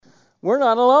we're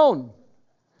not alone.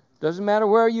 Doesn't matter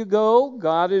where you go,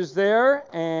 God is there,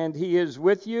 and He is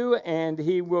with you, and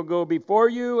He will go before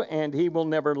you, and He will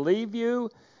never leave you.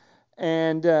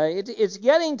 And it's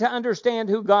getting to understand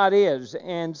who God is.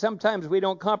 And sometimes we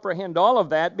don't comprehend all of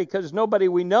that because nobody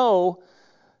we know,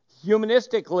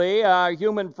 humanistically, our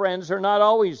human friends are not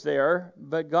always there,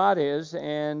 but God is.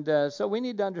 And so we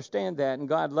need to understand that. And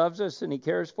God loves us, and He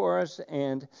cares for us.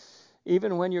 And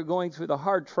even when you're going through the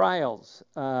hard trials,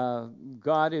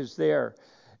 God is there.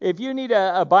 If you need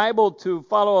a Bible to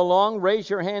follow along, raise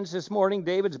your hands this morning.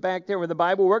 David's back there with the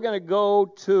Bible. We're going to go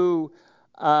to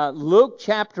Luke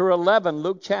chapter 11.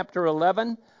 Luke chapter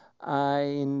 11.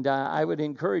 And I would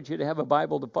encourage you to have a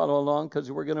Bible to follow along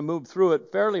because we're going to move through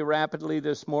it fairly rapidly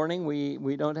this morning.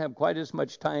 We don't have quite as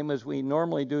much time as we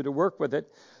normally do to work with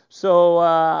it. So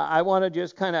I want to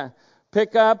just kind of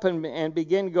pick up and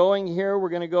begin going here. We're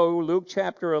going to go Luke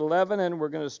chapter 11, and we're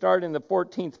going to start in the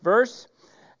 14th verse.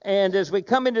 And as we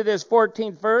come into this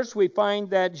 14th verse, we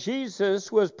find that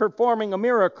Jesus was performing a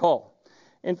miracle.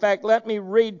 In fact, let me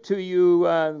read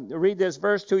this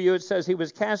verse to you. It says he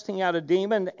was casting out a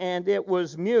demon, and it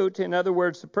was mute. In other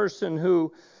words, the person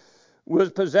who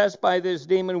was possessed by this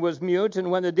demon was mute.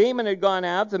 And when the demon had gone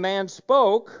out, the man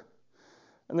spoke,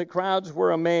 and the crowds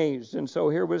were amazed. And so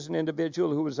here was an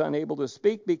individual who was unable to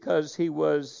speak because he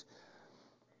was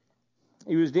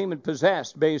demon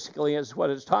possessed, basically, is what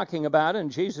it's talking about.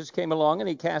 And Jesus came along and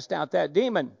he cast out that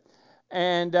demon.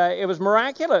 And it was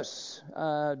miraculous.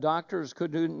 Doctors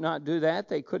could not do that.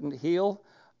 They couldn't heal.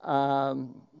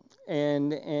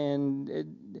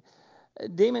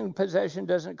 Demon possession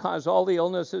doesn't cause all the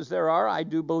illnesses there are. I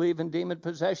do believe in demon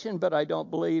possession, but I don't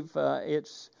believe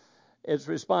it's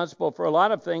responsible for a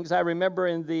lot of things. I remember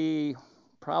in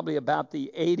probably about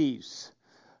the 80s,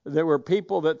 there were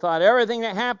people that thought everything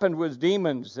that happened was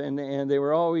demons, and they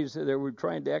were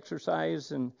trying to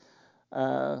exercise, and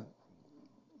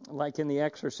like in The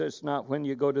Exorcist, not when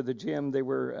you go to the gym, they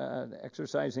were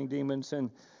exercising demons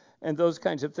and those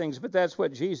kinds of things. But that's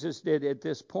what Jesus did at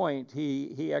this point.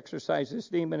 He exorcised this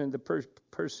demon, and the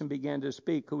person began to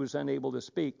speak who was unable to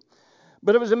speak.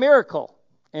 But it was a miracle.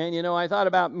 And, I thought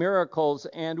about miracles,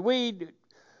 and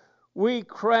we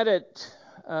credit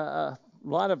a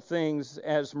lot of things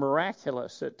as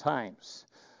miraculous at times.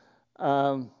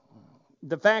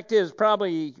 The fact is,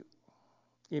 probably,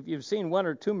 if you've seen one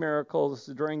or two miracles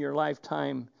during your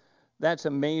lifetime, that's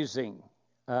amazing.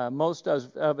 Most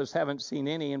of us haven't seen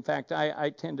any. In fact, I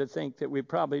tend to think that we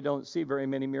probably don't see very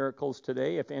many miracles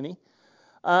today, if any.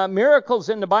 Miracles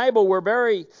in the Bible were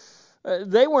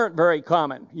they weren't very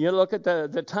common. You look at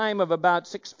the time of about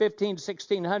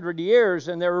 1600 years,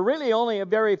 and there were really only a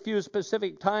very few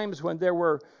specific times when there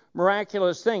were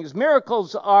miraculous things.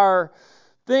 Miracles are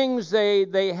things,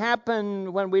 they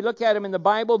happen when we look at them in the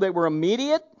Bible. They were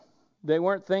immediate. They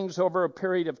weren't things over a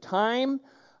period of time.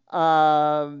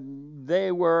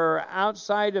 They were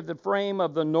outside of the frame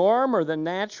of the norm or the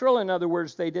natural. In other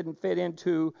words, they didn't fit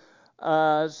into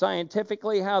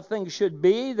scientifically how things should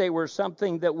be. They were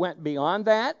something that went beyond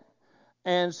that.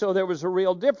 And so there was a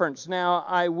real difference. Now,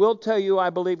 I will tell you, I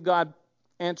believe God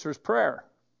answers prayer.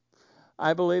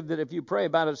 I believe that if you pray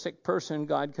about a sick person,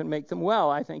 God can make them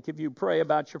well. I think if you pray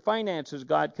about your finances,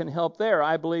 God can help there.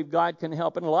 I believe God can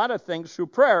help in a lot of things through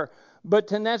prayer. But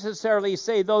to necessarily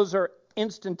say those are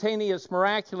instantaneous,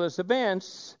 miraculous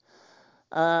events,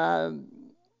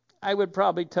 I would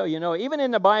probably tell you no. Even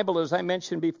in the Bible, as I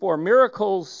mentioned before,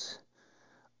 miracles,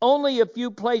 only a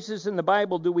few places in the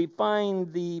Bible do we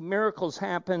find the miracles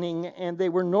happening, and they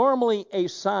were normally a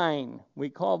sign.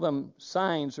 We call them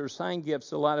signs or sign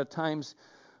gifts a lot of times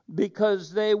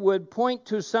because they would point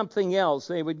to something else.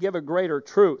 They would give a greater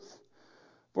truth.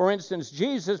 For instance,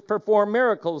 Jesus performed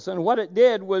miracles, and what it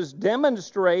did was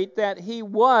demonstrate that He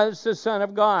was the Son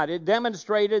of God. It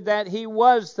demonstrated that He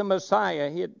was the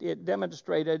Messiah. It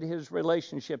demonstrated His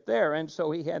relationship there, and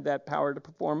so He had that power to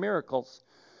perform miracles.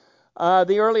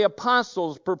 The early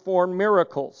apostles performed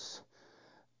miracles,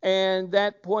 and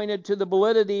that pointed to the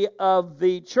validity of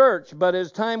the church. But as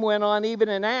time went on, even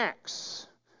in Acts,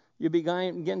 you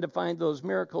begin to find those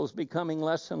miracles becoming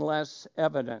less and less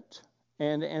evident.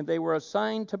 And they were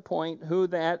assigned to point who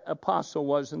that apostle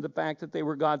was and the fact that they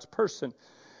were God's person.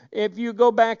 If you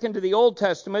go back into the Old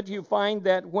Testament, you find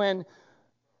that when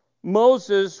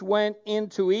Moses went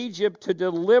into Egypt to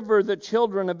deliver the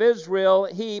children of Israel,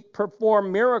 he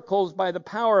performed miracles by the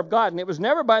power of God. And it was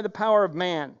never by the power of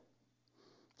man.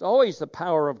 It's always the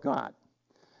power of God.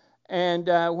 And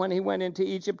when he went into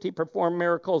Egypt, he performed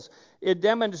miracles. It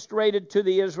demonstrated to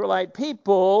the Israelite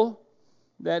people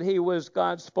that he was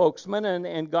God's spokesman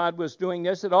and God was doing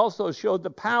this. It also showed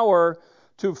the power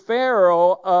to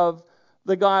Pharaoh of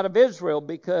the God of Israel,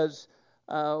 because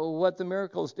what the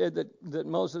miracles did that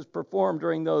Moses performed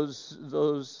during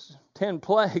those 10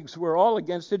 plagues were all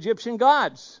against Egyptian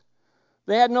gods.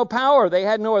 They had no power. They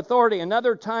had no authority.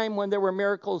 Another time when there were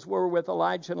miracles were with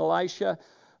Elijah and Elisha.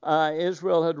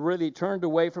 Israel had really turned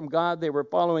away from God. They were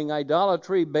following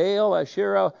idolatry, Baal,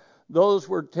 Asherah. Those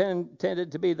were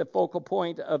tended to be the focal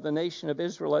point of the nation of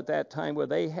Israel at that time,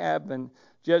 with Ahab and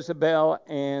Jezebel.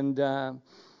 And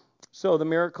so the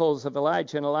miracles of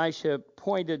Elijah and Elisha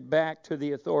pointed back to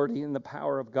the authority and the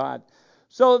power of God.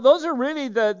 So those are really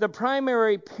the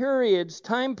primary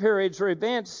time periods or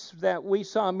events that we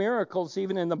saw miracles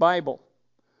even in the Bible.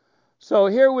 So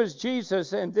here was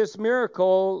Jesus, and this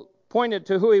miracle pointed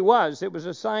to who he was. It was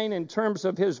a sign in terms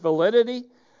of his validity.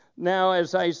 Now,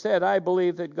 as I said, I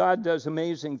believe that God does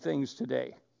amazing things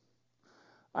today.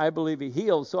 I believe he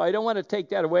heals. So I don't want to take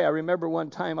that away. I remember one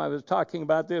time I was talking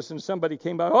about this and somebody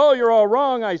came by, "Oh, you're all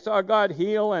wrong. I saw God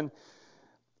heal." And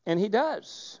he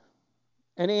does.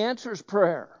 And he answers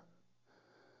prayer.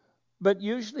 But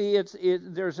usually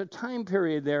there's a time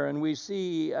period there, and we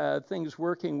see things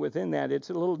working within that. It's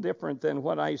a little different than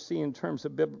what I see in terms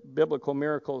of biblical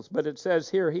miracles. But it says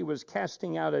here he was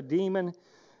casting out a demon,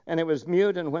 and it was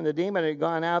mute. And when the demon had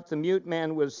gone out, the mute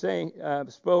man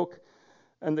spoke,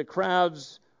 and the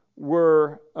crowds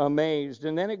were amazed.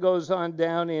 And then it goes on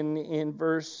down in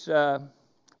verse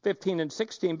 15 and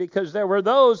 16, because there were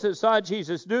those that saw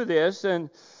Jesus do this,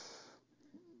 and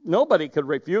nobody could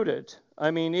refute it. I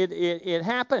mean, it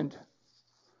happened.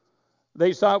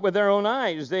 They saw it with their own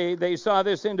eyes. They saw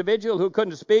this individual who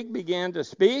couldn't speak began to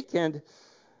speak, and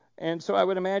so I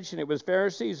would imagine it was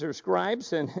Pharisees or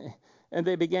scribes, and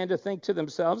they began to think to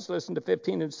themselves, listen to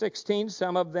 15 and 16,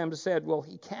 some of them said, well,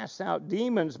 he casts out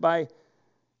demons by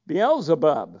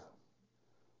Beelzebub,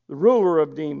 the ruler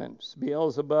of demons.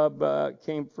 Beelzebub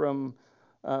came from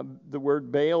the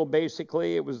word Baal,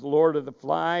 basically. It was Lord of the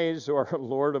Flies or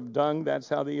Lord of Dung. That's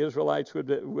how the Israelites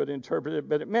would interpret it.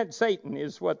 But it meant Satan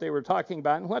is what they were talking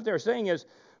about. And what they're saying is,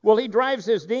 well, he drives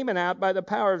this demon out by the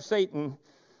power of Satan,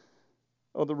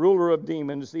 or the ruler of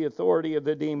demons, the authority of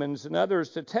the demons. And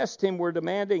others, to test him, were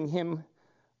demanding him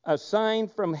a sign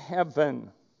from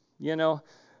heaven. You know,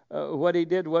 what he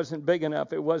did wasn't big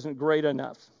enough. It wasn't great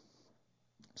enough.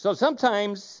 So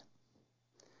sometimes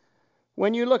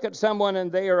when you look at someone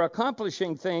and they are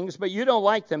accomplishing things, but you don't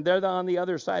like them, they're on the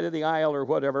other side of the aisle or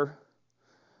whatever,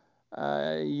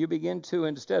 you begin to,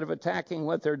 instead of attacking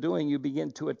what they're doing, you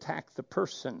begin to attack the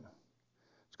person.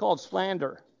 It's called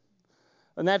slander.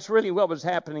 And that's really what was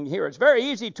happening here. It's very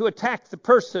easy to attack the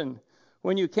person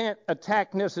when you can't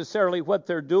attack necessarily what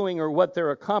they're doing or what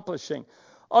they're accomplishing.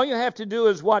 All you have to do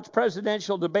is watch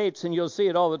presidential debates and you'll see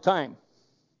it all the time.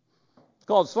 It's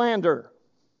called slander.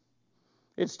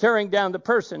 It's tearing down the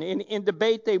person. In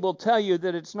debate, they will tell you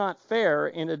that it's not fair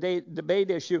in a debate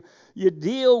issue. You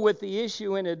deal with the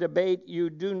issue in a debate. You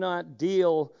do not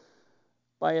deal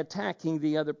by attacking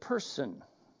the other person.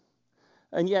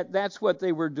 And yet that's what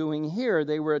they were doing here.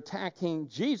 They were attacking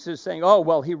Jesus, saying, oh,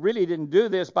 well, he really didn't do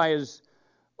this by his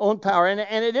own power. And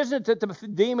it isn't that the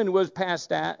demon was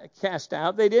cast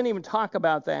out. They didn't even talk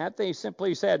about that. They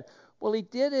simply said, well, he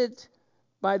did it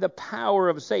by the power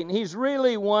of Satan. He's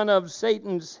really one of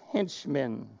Satan's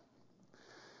henchmen.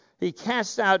 He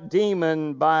casts out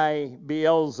demon by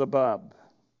Beelzebub.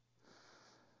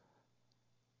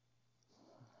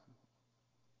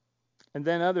 And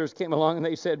then others came along and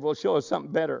they said, well, show us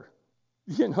something better.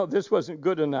 You know, this wasn't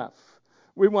good enough.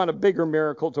 We want a bigger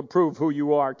miracle to prove who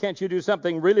you are. Can't you do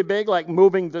something really big, like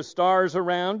moving the stars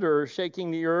around or shaking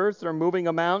the earth or moving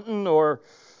a mountain or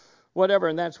whatever?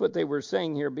 And that's what they were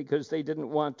saying here, because they didn't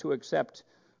want to accept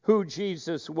who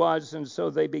Jesus was, and so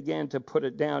they began to put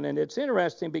it down. And it's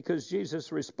interesting because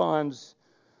Jesus responds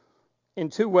in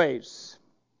two ways.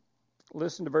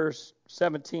 Listen to verse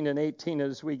 17 and 18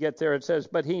 as we get there. It says,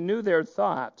 but he knew their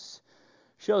thoughts.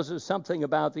 Shows us something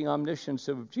about the omniscience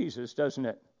of Jesus, doesn't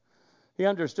it? He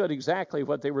understood exactly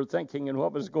what they were thinking and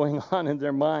what was going on in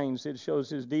their minds. It shows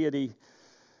his deity.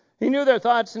 He knew their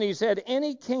thoughts, and he said,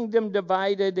 any kingdom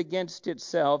divided against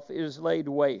itself is laid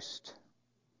waste,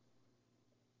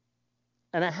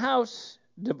 and a house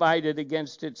divided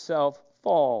against itself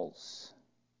falls.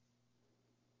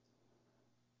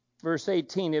 Verse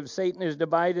 18, if Satan is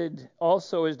divided,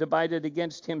 also is divided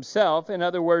against himself. In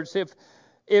other words,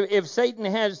 if Satan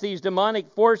has these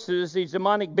demonic forces, these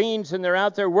demonic beings, and they're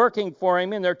out there working for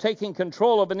him, and they're taking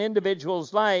control of an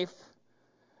individual's life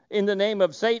in the name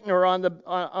of Satan or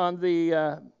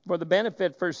for the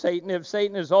benefit for Satan, if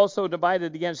Satan is also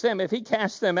divided against them, if he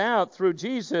casts them out through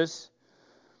Jesus,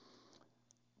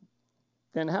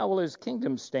 then how will his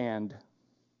kingdom stand?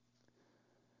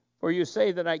 For you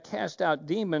say that I cast out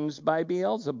demons by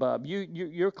Beelzebub.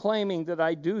 You're claiming that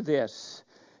I do this.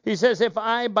 He says, if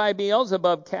I by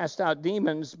Beelzebub cast out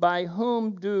demons, by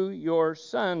whom do your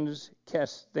sons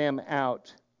cast them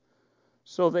out?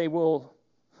 So they will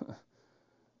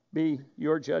be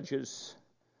your judges.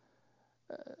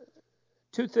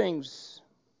 Two things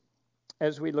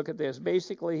as we look at this.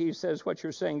 Basically, he says what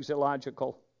you're saying is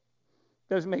illogical.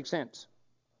 Doesn't make sense.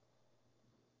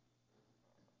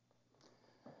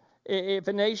 If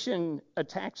a nation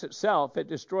attacks itself, it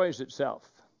destroys itself.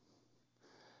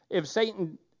 If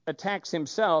Satan attacks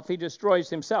himself, he destroys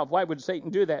himself. Why would Satan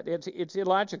do that? It's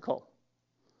illogical.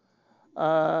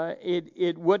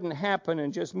 It wouldn't happen.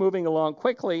 And just moving along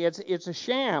quickly, it's a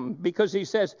sham, because he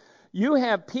says you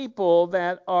have people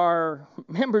that are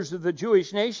members of the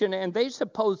Jewish nation, and they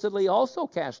supposedly also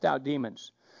cast out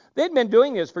demons. They'd been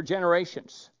doing this for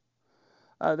generations.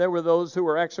 There were those who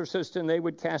were exorcists, and they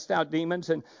would cast out demons,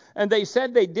 and they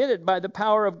said they did it by the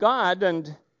power of God.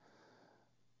 And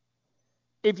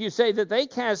if you say that they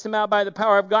cast them out by the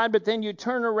power of God, but then you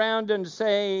turn around and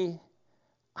say,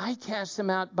 I cast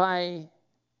them out by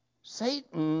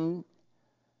Satan,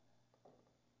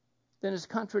 then it's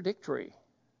contradictory.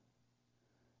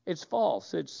 It's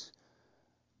false. It's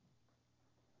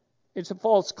a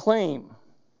false claim.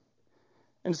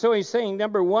 And so he's saying,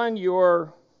 number one,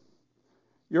 you're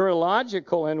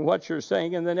illogical in what you're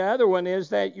saying, and then the other one is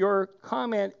that your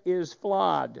comment is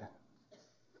flawed.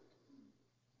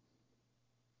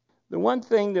 The one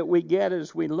thing that we get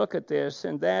as we look at this,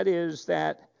 and that is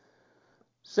that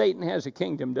Satan has a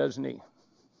kingdom, doesn't he?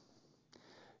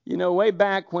 You know, way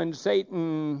back when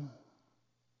Satan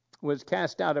was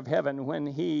cast out of heaven, when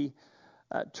he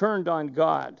turned on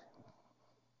God,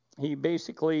 he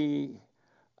basically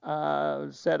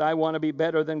said, I want to be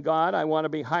better than God. I want to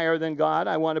be higher than God.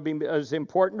 I want to be as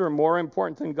important or more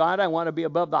important than God. I want to be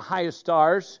above the highest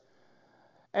stars.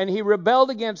 And he rebelled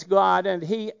against God, and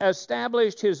he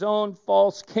established his own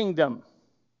false kingdom.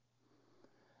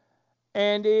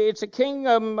 And it's a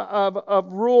kingdom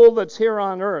of rule that's here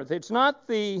on earth. It's not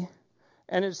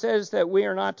and it says that we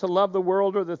are not to love the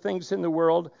world or the things in the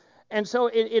world. And so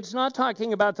it's not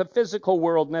talking about the physical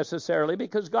world necessarily,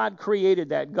 because God created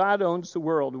that. God owns the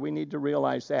world. We need to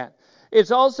realize that.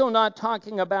 It's also not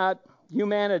talking about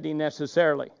humanity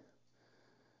necessarily,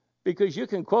 because you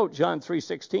can quote John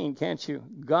 3:16, can't you?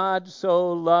 God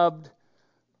so loved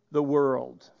the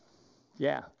world.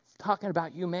 Yeah, talking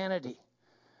about humanity.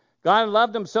 God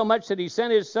loved them so much that he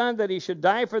sent his son that he should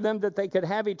die for them that they could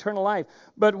have eternal life.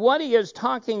 But what he is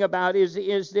talking about is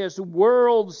this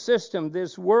world system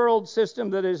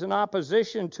that is in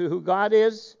opposition to who God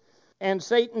is. And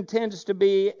Satan tends to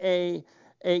be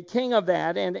a king of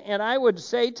that. And I would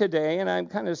say today, and I'm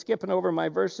kind of skipping over my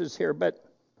verses here, but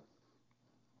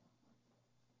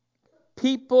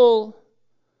people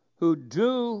who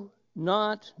do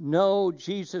not know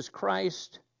Jesus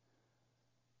Christ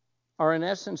are in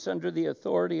essence under the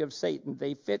authority of Satan.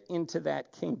 They fit into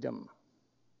that kingdom.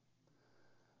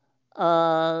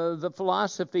 The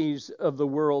philosophies of the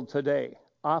world today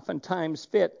oftentimes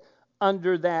fit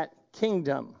under that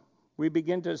kingdom. We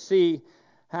begin to see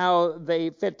how they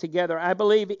fit together. I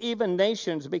believe even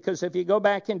nations, because if you go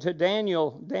back into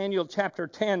Daniel chapter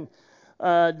 10,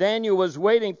 Daniel was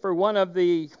waiting for one of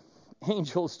the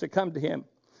angels to come to him.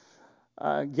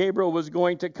 Gabriel was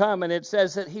going to come, and it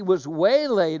says that he was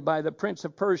waylaid by the prince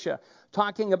of Persia,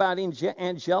 talking about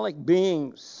angelic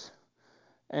beings.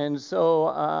 And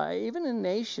so even in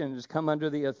nations come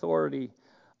under the authority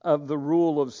of the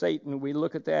rule of Satan. We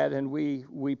look at that and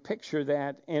we picture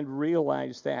that and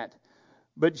realize that.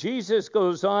 But Jesus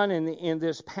goes on in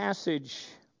this passage.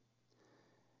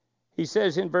 He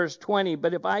says in verse 20,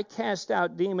 but if I cast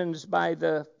out demons by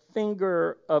the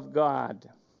finger of God.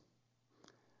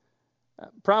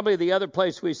 Probably the other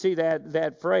place we see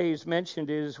that phrase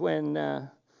mentioned is when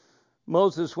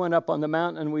Moses went up on the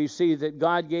mountain, and we see that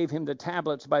God gave him the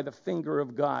tablets by the finger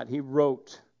of God. He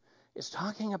wrote. It's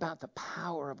talking about the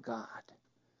power of God.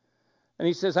 And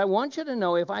he says, I want you to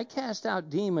know, if I cast out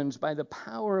demons by the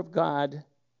power of God,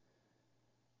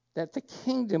 that the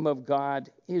kingdom of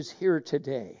God is here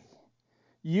today.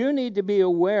 You need to be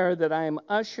aware that I am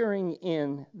ushering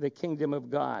in the kingdom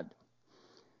of God.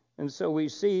 And so we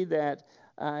see that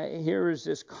here is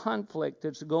this conflict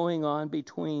that's going on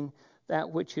between that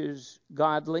which is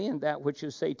godly and that which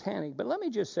is satanic. But let me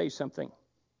just say something.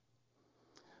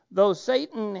 Though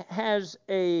Satan has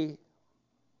a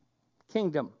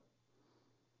kingdom,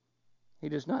 he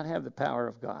does not have the power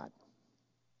of God.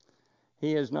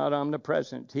 He is not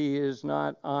omnipresent. He is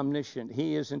not omniscient.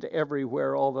 He isn't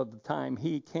everywhere all of the time.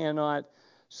 He cannot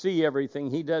see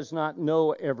everything. He does not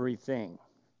know everything.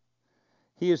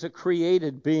 He is a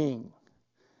created being.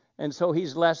 And so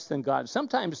he's less than God.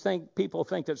 Sometimes people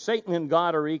think that Satan and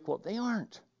God are equal. They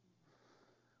aren't.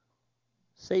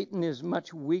 Satan is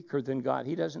much weaker than God.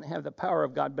 He doesn't have the power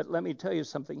of God. But let me tell you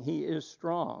something. He is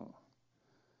strong.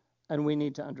 And we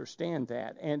need to understand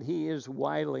that. And he is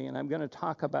wily. And I'm going to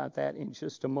talk about that in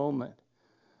just a moment.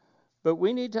 But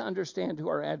we need to understand who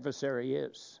our adversary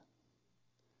is.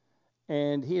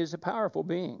 And he is a powerful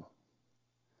being.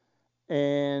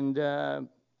 And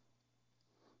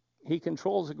he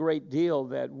controls a great deal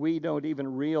that we don't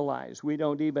even realize. We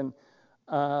don't even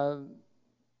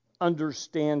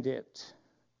understand it.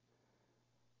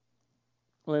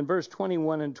 Well, in verse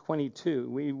 21 and 22,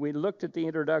 we looked at the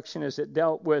introduction as it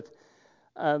dealt with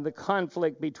the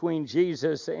conflict between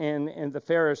Jesus and the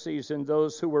Pharisees and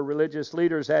those who were religious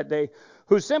leaders that day,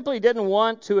 who simply didn't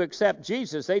want to accept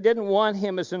Jesus. They didn't want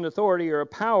him as an authority or a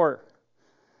power.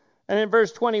 And in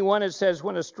verse 21 it says,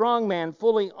 when a strong man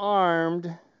fully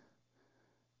armed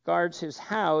guards his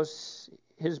house,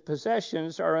 his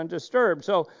possessions are undisturbed.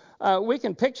 So we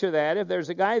can picture that. If there's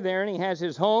a guy there and he has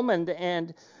his home and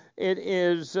it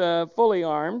is fully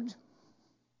armed,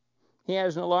 he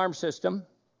has an alarm system,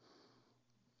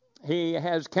 he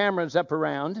has cameras up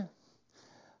around,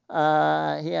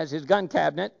 he has his gun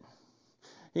cabinet,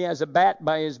 he has a bat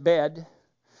by his bed,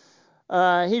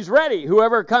 he's ready.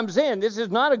 Whoever comes in, this is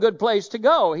not a good place to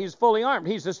go. He's fully armed.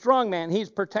 He's a strong man. He's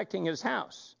protecting his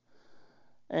house.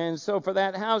 And so for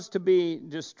that house to be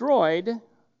destroyed,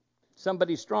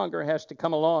 somebody stronger has to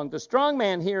come along. The strong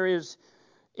man here is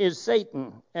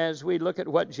Satan. As we look at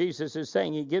what Jesus is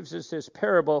saying, he gives us this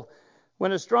parable.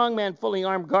 When a strong man fully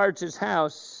armed guards his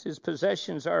house, his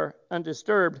possessions are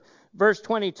undisturbed. Verse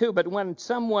 22, but when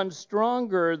someone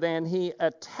stronger than he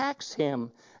attacks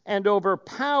him and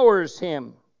overpowers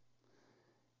him,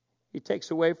 he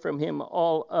takes away from him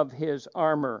all of his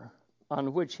armor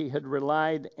on which he had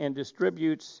relied and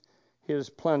distributes his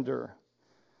plunder.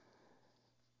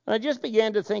 And I just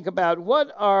began to think about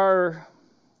what are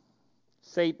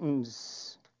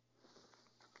Satan's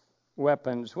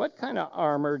weapons? What kind of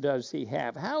armor does he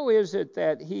have? How is it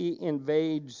that he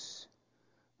invades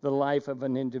the life of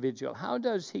an individual? How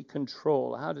does he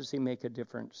control? How does he make a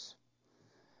difference?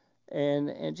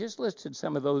 And just listed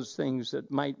some of those things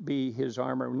that might be his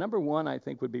armor. Number one, I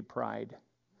think, would be pride.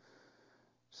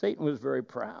 Satan was very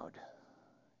proud.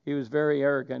 He was very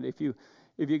arrogant. If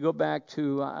you go back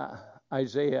to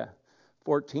Isaiah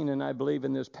 14, and I believe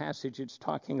in this passage it's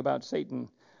talking about Satan,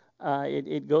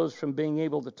 it goes from being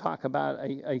able to talk about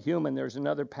a human. There's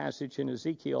another passage in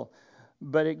Ezekiel,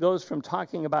 but it goes from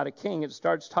talking about a king. It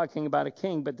starts talking about a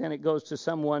king, but then it goes to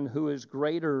someone who is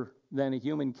greater than a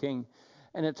human king.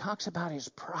 And it talks about his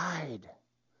pride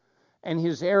and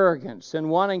his arrogance and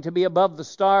wanting to be above the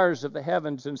stars of the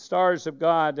heavens and stars of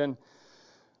God. And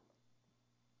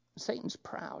Satan's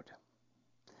proud.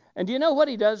 And do you know what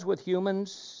he does with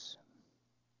humans?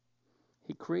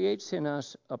 He creates in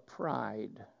us a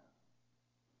pride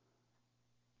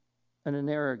and an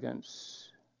arrogance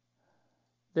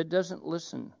that doesn't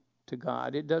listen to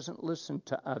God. It doesn't listen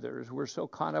to others. We're so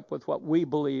caught up with what we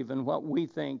believe and what we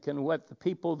think and what the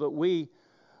people that we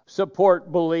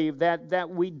support believe that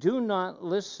we do not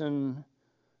listen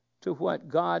to what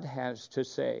God has to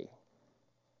say.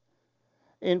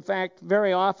 In fact,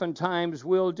 very oftentimes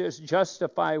we'll just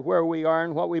justify where we are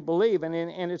and what we believe, and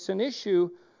it's an issue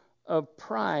of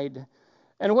pride.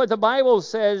 And what the Bible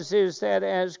says is that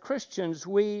as Christians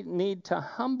we need to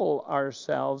humble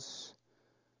ourselves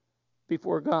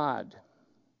before God.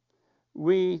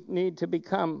 We need to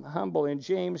become humble. In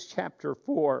James chapter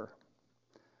 4,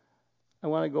 I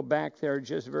want to go back there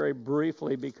just very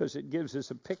briefly because it gives us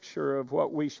a picture of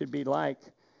what we should be like.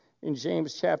 In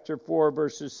James chapter 4,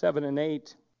 verses 7 and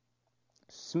 8,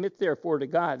 submit therefore to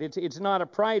God. It's not a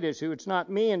pride issue. It's not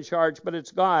me in charge, but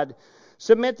it's God.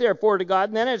 Submit therefore to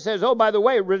God. And then it says, oh, by the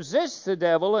way, resist the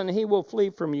devil and he will flee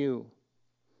from you.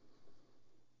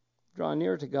 Draw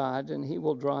near to God and he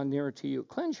will draw near to you.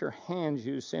 Cleanse your hands,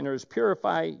 you sinners.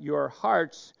 Purify your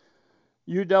hearts,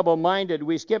 you double-minded.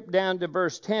 We skip down to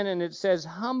verse 10 and it says,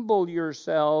 humble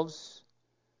yourselves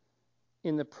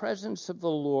in the presence of the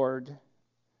Lord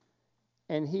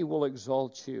and he will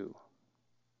exalt you.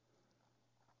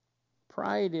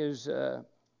 Pride is a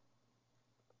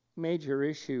major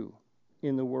issue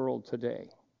in the world today.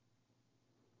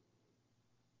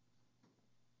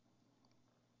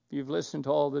 If you've listened to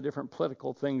all the different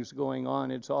political things going on,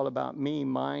 it's all about me,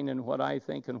 mine, and what I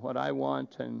think and what I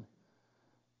want and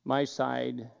my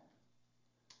side.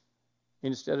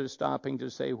 instead of stopping to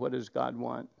say, what does God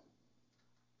want?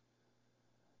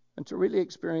 And to really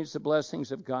experience the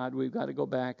blessings of God, we've got to go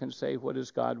back and say, what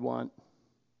does God want?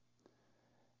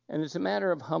 And it's a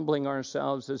matter of humbling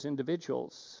ourselves as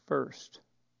individuals first.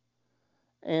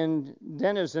 And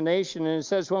then as a nation, and it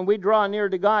says when we draw near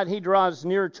to God, he draws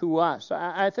near to us.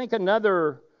 I think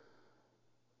another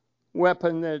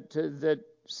weapon that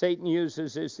Satan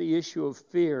uses is the issue of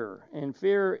fear. And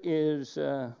fear is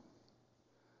a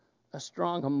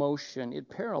strong emotion. It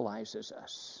paralyzes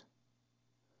us.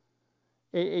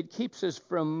 It keeps us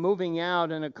from moving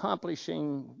out and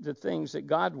accomplishing the things that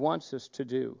God wants us to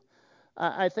do.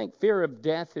 I think fear of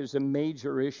death is a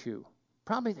major issue.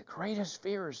 Probably the greatest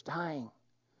fear is dying.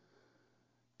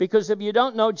 Because if you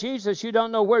don't know Jesus, you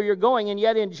don't know where you're going. And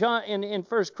yet in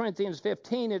 1 Corinthians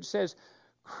 15, it says,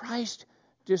 Christ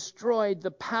destroyed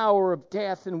the power of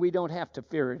death, and we don't have to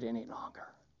fear it any longer.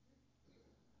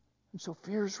 And so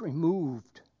fear is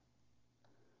removed.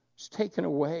 It's taken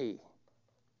away.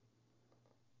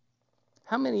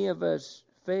 How many of us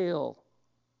fail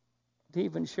to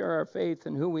even share our faith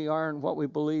and who we are and what we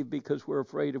believe because we're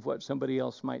afraid of what somebody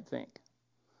else might think?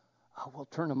 Oh, we'll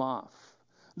turn them off.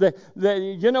 We're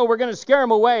going to scare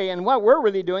them away. And what we're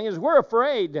really doing is we're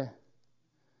afraid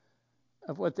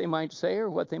of what they might say or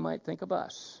what they might think of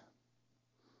us.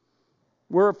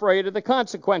 We're afraid of the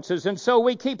consequences, and so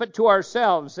we keep it to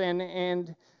ourselves.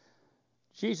 And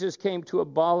Jesus came to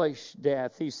abolish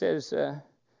death. He says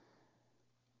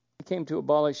he came to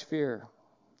abolish fear.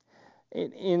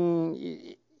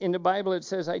 In the Bible it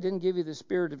says, I didn't give you the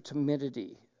spirit of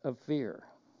timidity, of fear.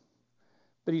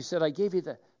 But he said, I gave you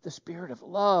the spirit of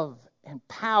love and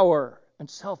power and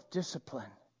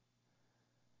self-discipline.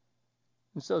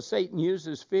 And so Satan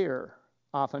uses fear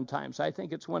oftentimes. I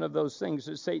think it's one of those things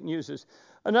that Satan uses.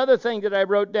 Another thing that I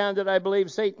wrote down that I believe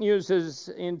Satan uses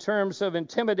in terms of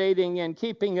intimidating and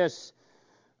keeping us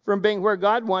from being where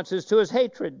God wants us to is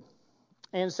hatred.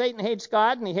 And Satan hates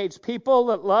God, and he hates people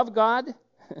that love God.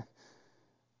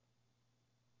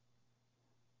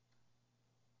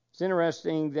 It's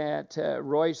interesting that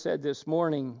Roy said this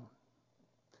morning,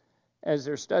 as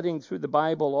they're studying through the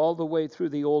Bible, all the way through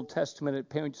the Old Testament, it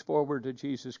points forward to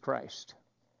Jesus Christ.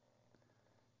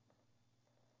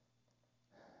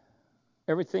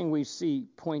 Everything we see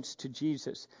points to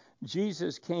Jesus.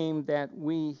 Jesus came that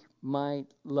we might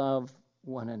love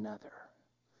one another.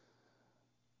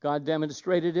 God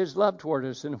demonstrated his love toward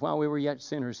us, and while we were yet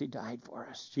sinners, he died for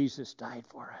us. Jesus died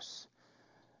for us.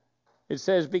 It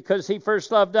says, because he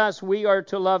first loved us, we are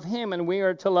to love him, and we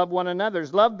are to love one another.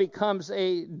 Love becomes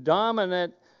a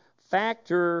dominant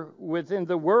factor within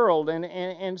the world,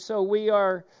 and so we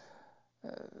are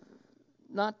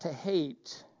not to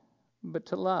hate, but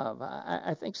to love.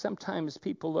 I think sometimes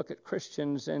people look at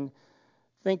Christians and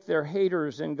think they're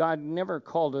haters, and God never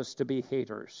called us to be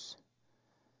haters.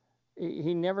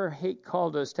 He never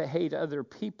called us to hate other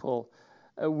people.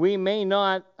 We may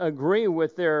not agree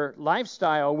with their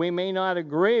lifestyle. We may not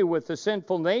agree with the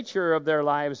sinful nature of their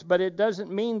lives, but it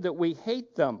doesn't mean that we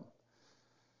hate them.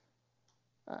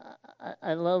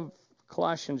 I love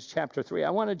Colossians chapter 3. I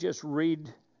want to just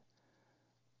read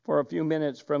for a few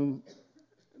minutes from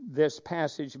this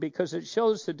passage because it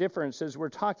shows the differences. We're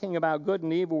talking about good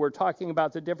and evil. We're talking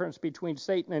about the difference between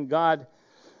Satan and God.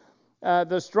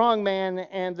 The strong man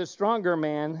and the stronger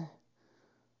man.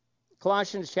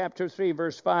 Colossians chapter 3,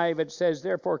 verse 5, it says,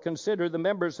 therefore consider the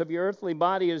members of your earthly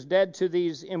body as dead to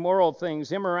these immoral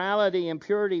things, immorality,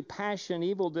 impurity, passion,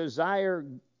 evil desire,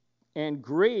 and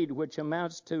greed, which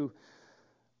amounts to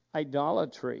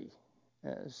idolatry,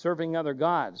 serving other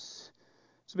gods.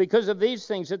 It's because of these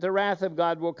things that the wrath of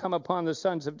God will come upon the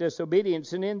sons of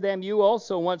disobedience, and in them you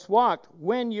also once walked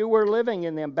when you were living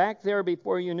in them, back there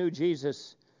before you knew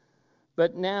Jesus.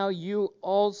 But now you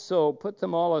also put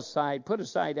them all aside. Put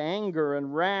aside anger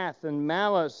and wrath and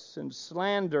malice and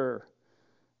slander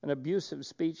and abusive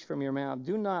speech from your mouth.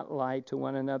 Do not lie to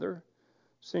one another,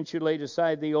 since you laid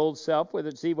aside the old self with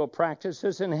its evil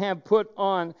practices and have put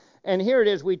on. And here it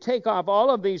is. We take off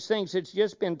all of these things it's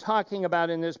just been talking about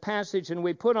in this passage, and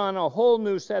we put on a whole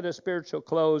new set of spiritual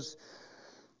clothes.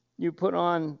 You put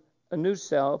on a new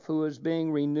self who is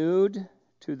being renewed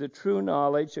to the true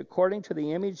knowledge, according to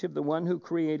the image of the one who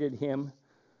created him.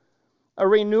 A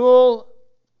renewal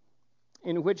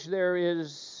in which there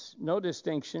is no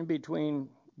distinction between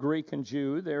Greek and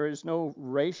Jew. There is no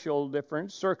racial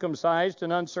difference. Circumcised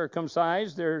and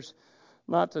uncircumcised. There's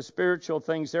not the spiritual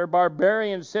things there.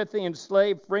 Barbarian, Scythian,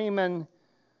 slave, freeman.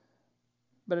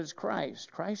 But it's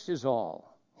Christ. Christ is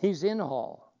all. He's in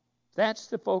all. That's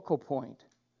the focal point.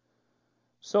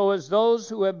 So as those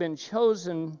who have been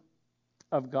chosen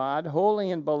of God,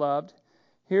 holy and beloved,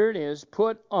 Here it is,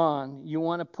 put on. You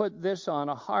want to put this on,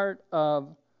 a heart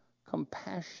of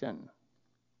compassion.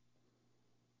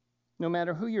 No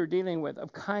matter who you're dealing with,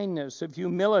 of kindness, of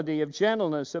humility, of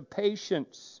gentleness, of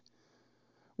patience.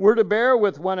 We're to bear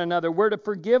with one another. We're to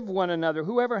forgive one another.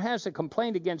 Whoever has a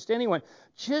complaint against anyone,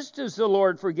 just as the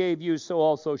Lord forgave you, so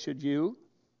also should you.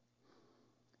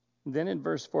 And then in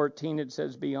verse 14 it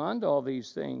says, beyond all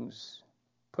these things,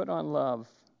 put on love,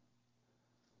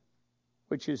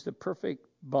 which is the perfect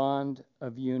bond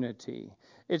of unity.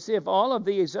 It's if all of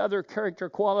these other character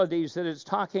qualities that it's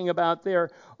talking about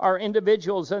there are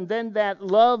individuals, and then that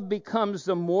love becomes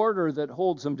the mortar that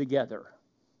holds them together.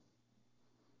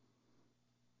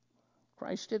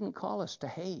 Christ didn't call us to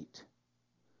hate.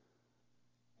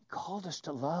 He called us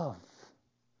to love.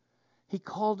 He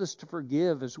called us to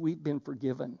forgive as we've been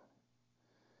forgiven.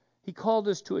 He called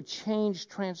us to a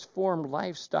changed, transformed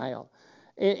lifestyle.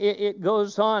 It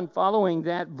goes on following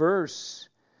that verse.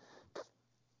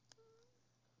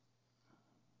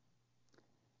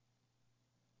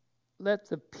 Let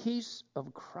the peace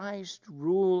of Christ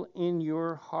rule in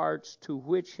your hearts, to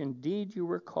which indeed you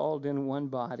were called in one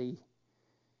body,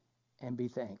 and be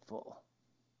thankful.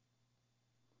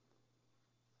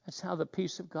 That's how the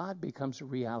peace of God becomes a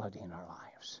reality in our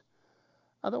lives.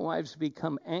 Otherwise, we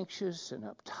become anxious and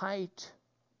uptight,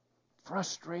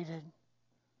 frustrated.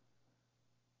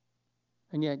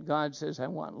 And yet God says, I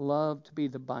want love to be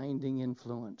the binding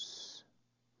influence.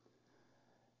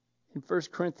 In 1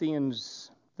 Corinthians,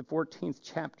 the 14th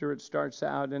chapter, it starts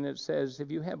out and it says,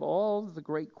 if you have all the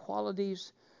great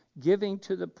qualities, giving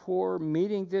to the poor,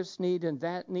 meeting this need and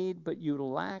that need, but you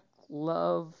lack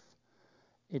love,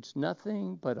 it's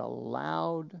nothing but a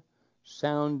loud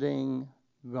sounding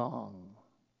gong.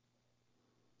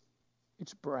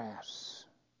 It's brass.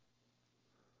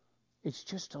 It's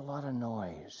just a lot of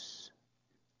noise.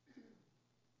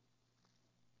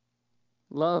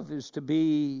 Love is to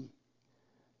be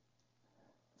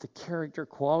the character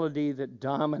quality that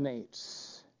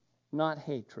dominates, not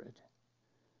hatred.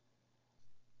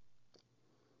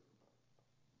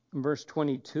 In verse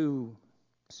 22,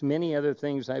 there's many other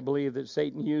things I believe that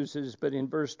Satan uses, but in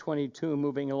verse 22,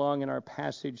 moving along in our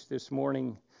passage this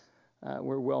morning,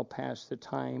 we're well past the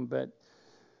time, but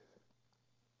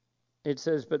it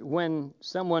says, but when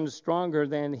someone stronger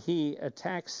than he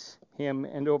attacks him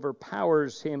and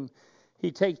overpowers him,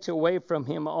 he takes away from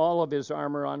him all of his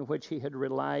armor on which he had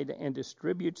relied and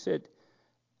distributes it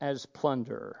as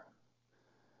plunder.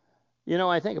 You know,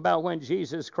 I think about when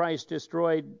Jesus Christ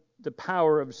destroyed the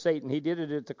power of Satan. He did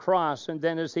it at the cross, and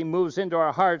then as he moves into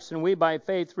our hearts and we by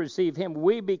faith receive him,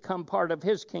 we become part of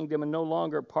his kingdom and no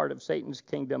longer part of Satan's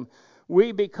kingdom.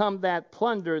 We become that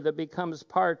plunder that becomes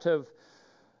part of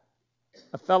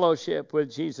a fellowship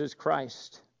with Jesus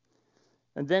Christ.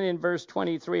 And then in verse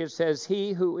 23 it says,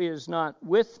 he who is not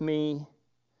with me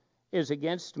is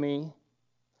against me.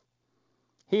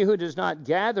 He who does not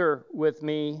gather with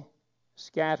me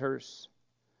scatters.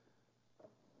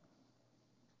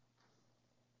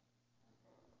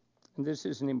 And this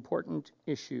is an important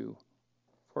issue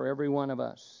for every one of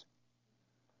us.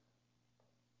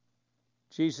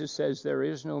 Jesus says there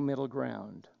is no middle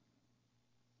ground.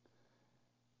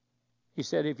 He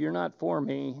said, if you're not for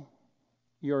me,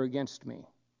 you're against me.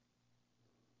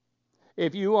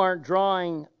 If you aren't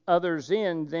drawing others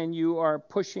in, then you are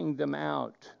pushing them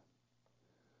out.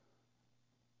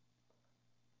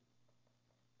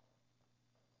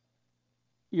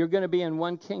 You're going to be in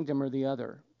one kingdom or the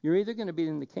other. You're either going to be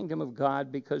in the kingdom of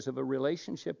God because of a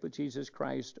relationship with Jesus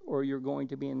Christ, or you're going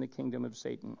to be in the kingdom of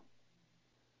Satan.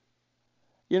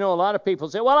 You know, a lot of people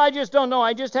say, well, I just don't know.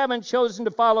 I just haven't chosen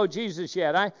to follow Jesus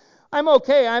yet. I'm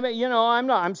okay.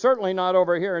 I'm certainly not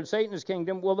over here in Satan's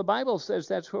kingdom. Well, the Bible says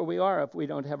that's where we are if we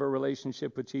don't have a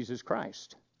relationship with Jesus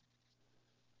Christ.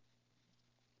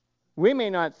 We may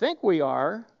not think we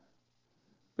are,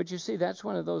 but you see, that's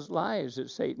one of those lies that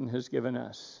Satan has given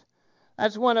us.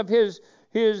 That's one of his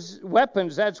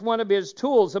weapons. That's one of his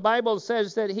tools. The Bible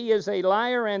says that he is a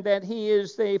liar and that he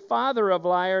is the father of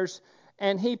liars,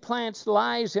 and he plants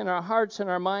lies in our hearts and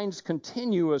our minds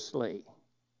continuously.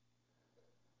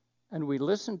 And we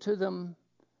listen to them,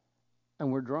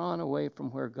 and we're drawn away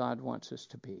from where God wants us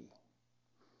to be.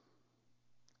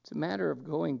 It's a matter of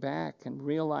going back and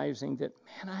realizing that,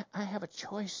 man, I have a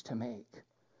choice to make.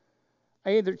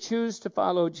 I either choose to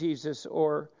follow Jesus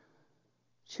or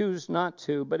choose not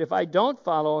to. But if I don't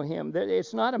follow him,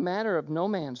 it's not a matter of no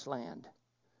man's land.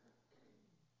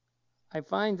 I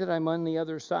find that I'm on the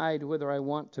other side whether I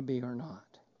want to be or not.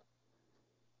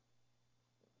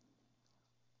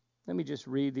 Let me just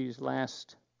read these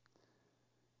last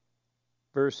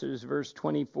verse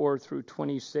 24 through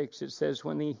 26, it says,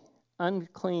 when the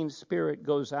unclean spirit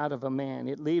goes out of a man,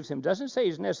 it leaves him. Doesn't say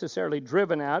he's necessarily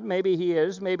driven out. Maybe he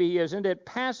is, maybe he isn't. It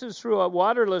passes through a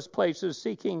waterless places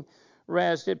seeking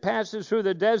rest. It passes through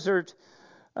the desert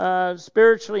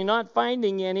spiritually not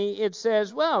finding any. It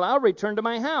says, well, I'll return to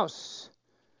my house,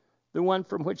 the one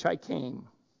from which I came.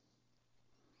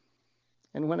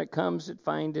 And when it comes, it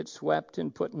finds it swept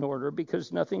and put in order,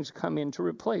 because nothing's come in to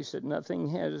replace it. Nothing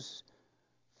has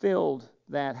filled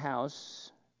that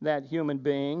house, that human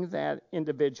being, that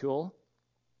individual.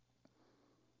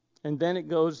 And then it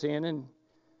goes in and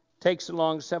takes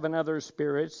along 7 other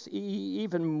spirits,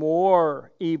 even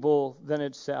more evil than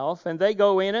itself. And they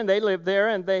go in and they live there,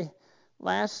 and the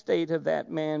last state of that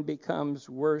man becomes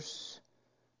worse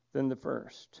than the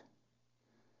first.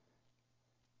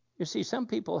 You see, some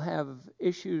people have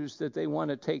issues that they want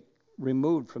to take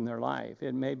removed from their life.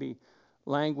 It may be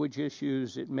language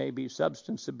issues, it may be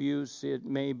substance abuse, it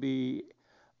may be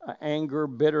anger,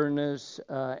 bitterness,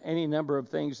 any number of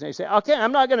things. And they say, okay,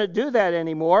 I'm not going to do that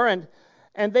anymore.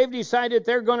 And they've decided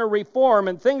they're going to reform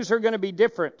and things are going to be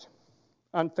different.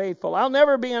 Unfaithful. I'll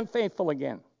never be unfaithful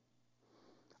again.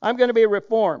 I'm going to be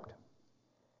reformed.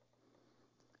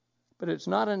 But it's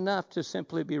not enough to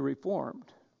simply be reformed.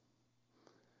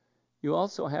 You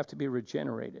also have to be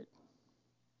regenerated,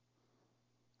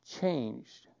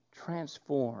 changed,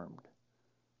 transformed,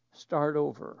 start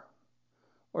over.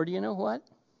 Or do you know what?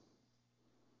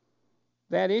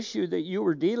 That issue that you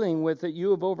were dealing with, that you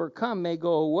have overcome, may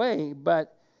go away,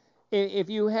 but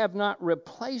if you have not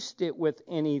replaced it with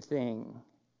anything,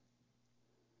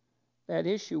 that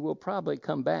issue will probably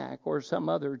come back, or some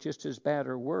other just as bad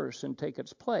or worse, and take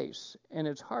its place. And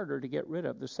it's harder to get rid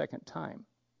of the second time.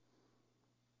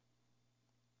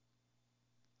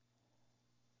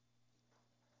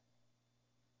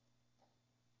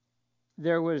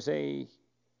 There was a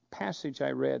passage I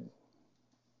read.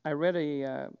 I read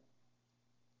a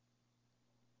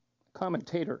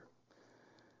commentator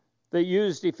that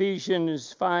used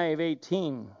Ephesians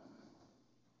 5:18.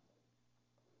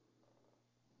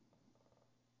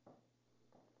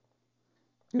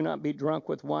 Do not be drunk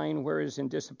with wine where is in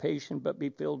dissipation, but be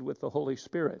filled with the Holy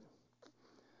Spirit.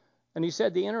 And he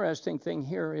said the interesting thing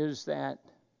here is that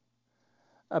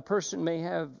a person may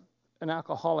have an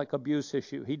alcoholic abuse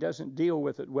issue. He doesn't deal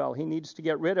with it well. He needs to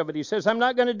get rid of it. He says, I'm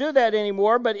not going to do that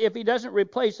anymore, but if he doesn't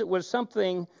replace it with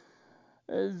something,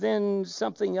 then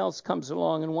something else comes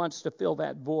along and wants to fill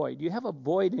that void. You have a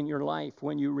void in your life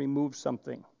when you remove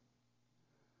something.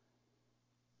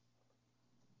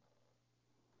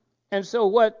 And so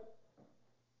what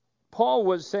Paul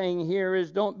was saying here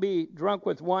is don't be drunk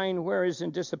with wine where is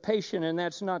in dissipation, and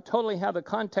that's not totally how the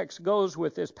context goes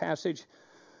with this passage.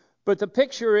 But the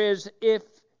picture is, if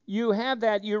you have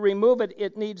that, you remove it,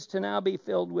 it needs to now be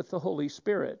filled with the Holy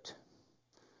Spirit.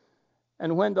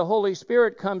 And when the Holy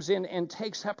Spirit comes in and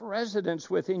takes up residence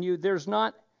within you, there's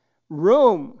not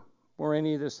room for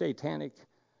any of the satanic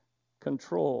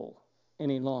control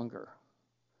any longer.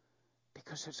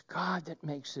 Because it's God that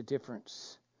makes a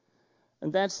difference.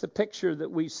 And that's the picture that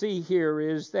we see here,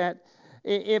 is that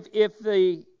if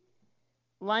the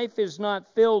life is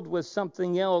not filled with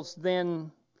something else,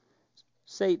 then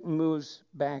Satan moves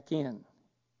back in.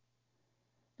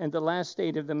 And the last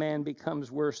state of the man becomes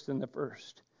worse than the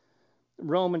first.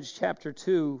 Romans chapter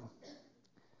 2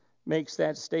 makes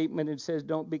that statement. It says,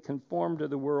 don't be conformed to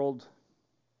the world,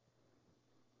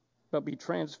 but be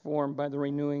transformed by the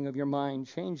renewing of your mind,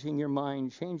 changing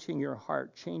your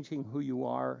heart, changing who you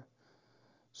are,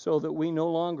 so that we no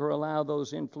longer allow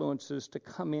those influences to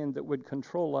come in that would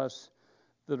control us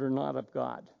that are not of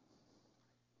God.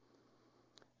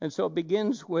 And so it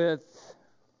begins with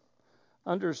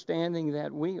understanding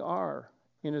that we are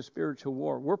in a spiritual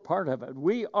war. We're part of it.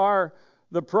 We are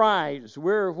the prize.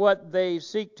 We're what they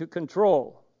seek to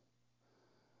control.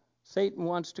 Satan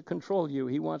wants to control you.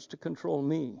 He wants to control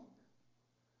me.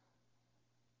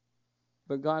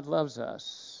 But God loves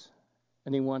us,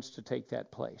 and he wants to take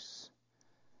that place.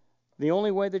 The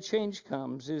only way the change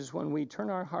comes is when we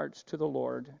turn our hearts to the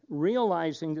Lord,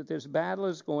 realizing that this battle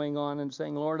is going on and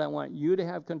saying, Lord, I want you to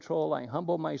have control. I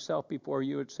humble myself before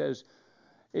you. It says,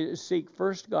 seek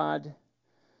first God,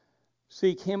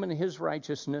 seek him and his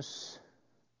righteousness,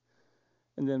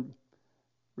 and then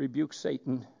rebuke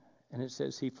Satan. And it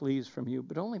says he flees from you,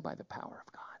 but only by the power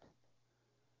of God.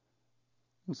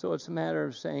 And so it's a matter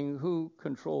of saying, who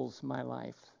controls my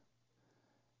life?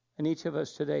 And each of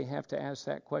us today have to ask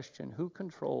that question. Who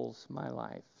controls my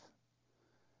life?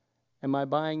 Am I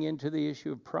buying into the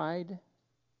issue of pride?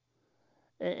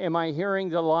 Am I hearing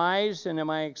the lies and am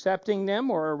I accepting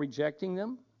them or rejecting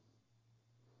them?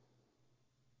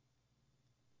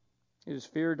 Is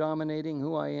fear dominating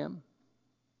who I am?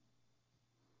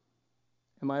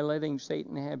 Am I letting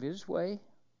Satan have his way?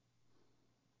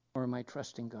 Or am I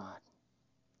trusting God?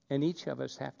 And each of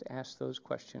us have to ask those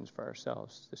questions for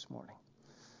ourselves this morning.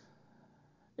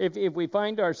 If we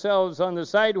find ourselves on the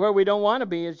side where we don't want to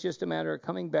be, it's just a matter of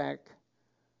coming back,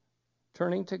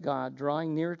 turning to God,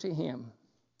 drawing near to Him,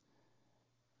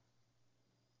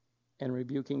 and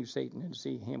rebuking Satan and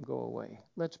see him go away.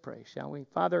 Let's pray, shall we?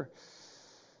 Father,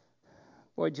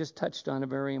 boy, just touched on a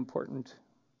very important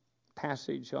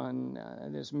passage on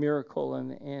this miracle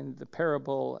and the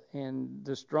parable and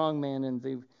the strong man and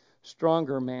the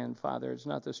stronger man, Father. It's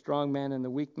not the strong man and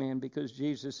the weak man, because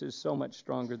Jesus is so much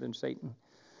stronger than Satan.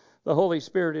 The Holy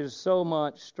Spirit is so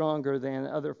much stronger than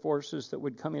other forces that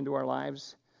would come into our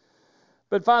lives.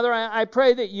 But Father, I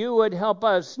pray that you would help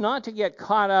us not to get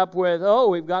caught up with,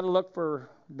 we've got to look for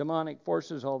demonic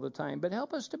forces all the time, but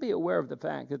help us to be aware of the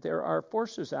fact that there are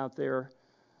forces out there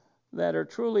that are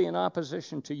truly in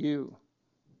opposition to you.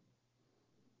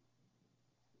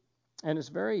 And it's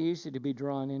very easy to be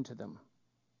drawn into them.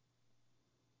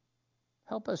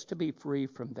 Help us to be free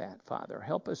from that, Father.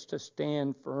 Help us to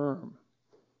stand firm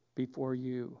before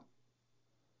you.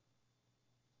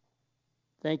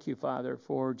 Thank you, Father,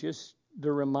 for just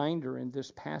the reminder in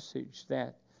this passage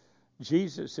that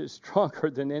Jesus is stronger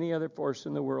than any other force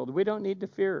in the world. We don't need to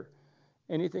fear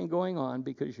anything going on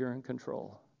because you're in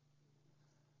control.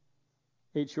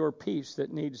 It's your peace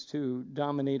that needs to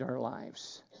dominate our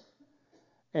lives.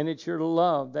 And it's your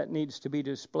love that needs to be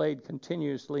displayed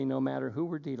continuously no matter who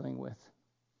we're dealing with.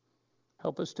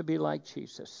 Help us to be like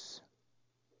Jesus.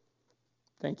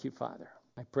 Thank you, Father.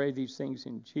 I pray these things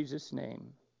in Jesus'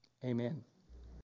 name. Amen.